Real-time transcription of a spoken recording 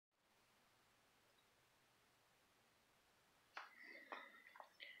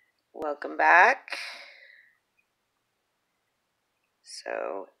Welcome back.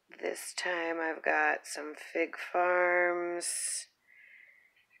 So this time I've got some Fig Farms,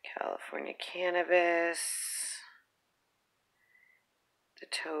 California cannabis. The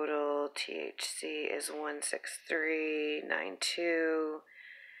total THC is 16392.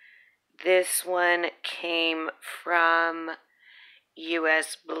 This one came from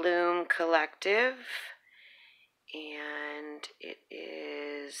US Bloom Collective, and it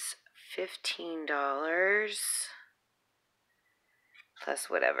is $15 plus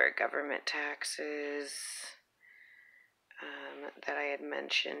whatever government taxes that I had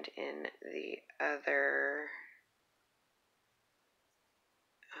mentioned in the other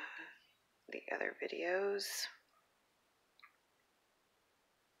videos.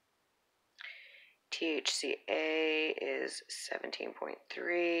 THCA is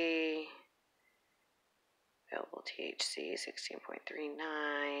 17.3. Available THC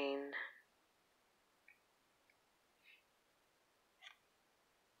 16.39.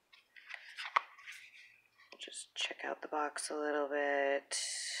 Just check out the box a little bit.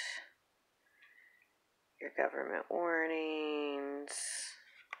 Your government warnings.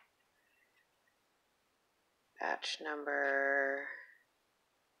 Batch number.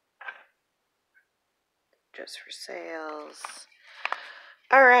 Just for sales.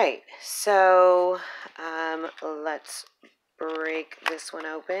 All right, so let's break this one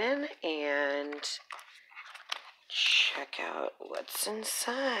open and check out what's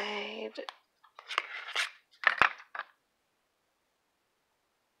inside.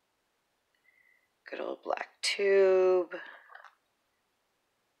 Good old black tube.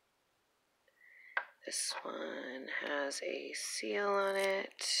 This one has a seal on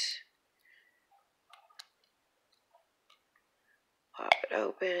it. Pop it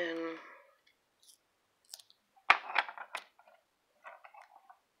open.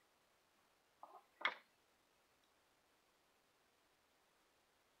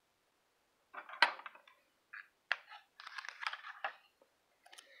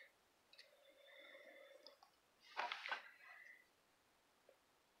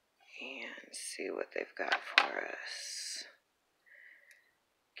 And see what they've got for us.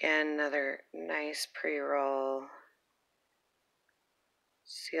 Again, another nice pre-roll.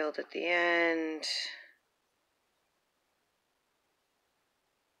 Sealed at the end.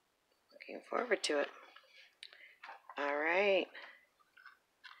 Looking forward to it. All right.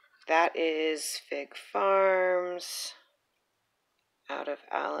 That is Fig Farms out of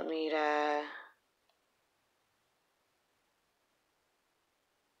Alameda.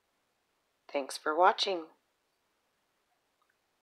 Thanks for watching.